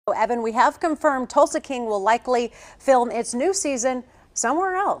Evan, we have confirmed Tulsa King will likely film its new season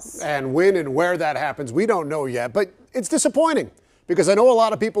somewhere else. And when and where that happens, we don't know yet, but it's disappointing because I know a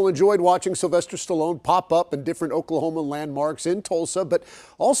lot of people enjoyed watching Sylvester Stallone pop up in different Oklahoma landmarks in Tulsa, but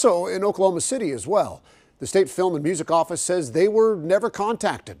also in Oklahoma City as well. The State Film and Music Office says they were never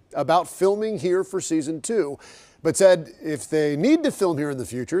contacted about filming here for season 2, but said if they need to film here in the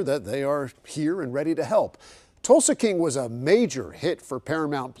future, that they are here and ready to help. Tulsa King was a major hit for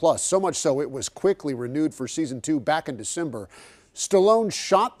Paramount Plus, so much so it was quickly renewed for season 2 back in December. Stallone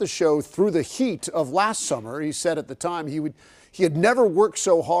shot the show through the heat of last summer. He said at the time he had never worked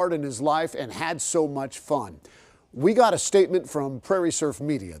so hard in his life and had so much fun. We got a statement from Prairie Surf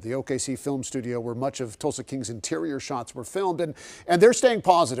Media, the OKC film studio where much of Tulsa King's interior shots were filmed, and they're staying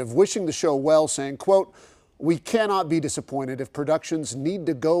positive, wishing the show well, saying, quote, "We cannot be disappointed if productions need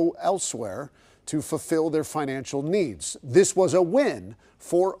to go elsewhere to fulfill their financial needs. This was a win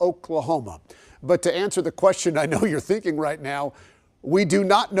for Oklahoma." But to answer the question I know you're thinking right now, we do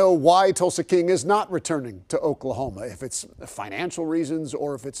not know why Tulsa King is not returning to Oklahoma, if it's financial reasons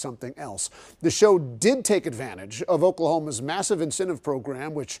or if it's something else. The show did take advantage of Oklahoma's massive incentive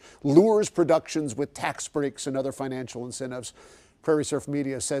program, which lures productions with tax breaks and other financial incentives. Prairie Surf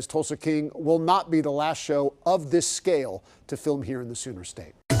Media says Tulsa King will not be the last show of this scale to film here in the Sooner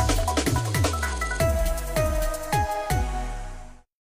State.